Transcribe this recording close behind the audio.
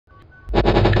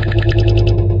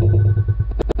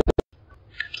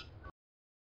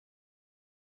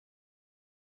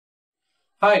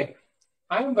Hi,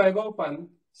 I am Vaibhav Pant,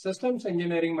 Systems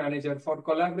Engineering Manager for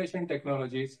Collaboration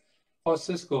Technologies for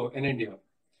Cisco in India.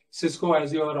 Cisco,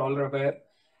 as you are all aware,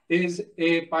 is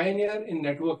a pioneer in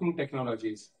networking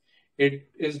technologies. It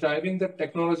is driving the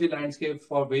technology landscape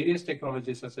for various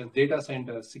technologies such as data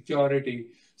centers, security,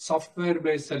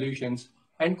 software-based solutions,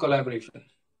 and collaboration.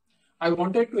 I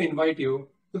wanted to invite you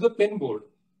to the PIN board.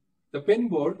 The PIN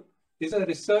board is a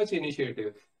research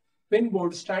initiative. PIN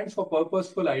board stands for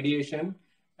Purposeful Ideation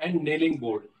and Nailing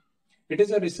Board. It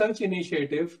is a research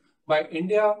initiative by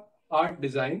India Art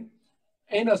Design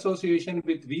in association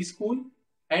with vSchool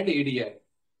and ADI.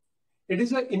 It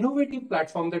is an innovative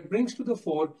platform that brings to the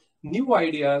fore new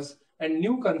ideas and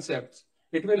new concepts.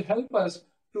 It will help us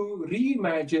to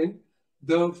reimagine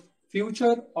the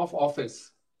future of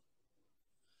office.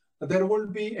 There will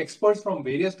be experts from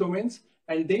various domains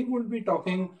and they will be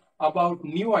talking about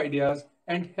new ideas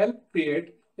and help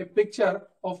create a picture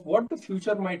of what the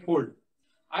future might hold.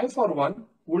 I, for one,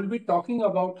 will be talking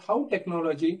about how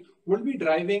technology will be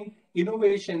driving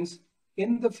innovations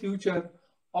in the future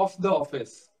of the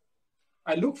office.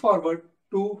 I look forward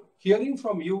to hearing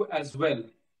from you as well.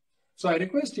 So I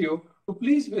request you to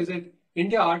please visit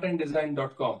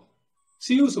indiaartndesign.com.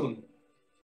 See you soon.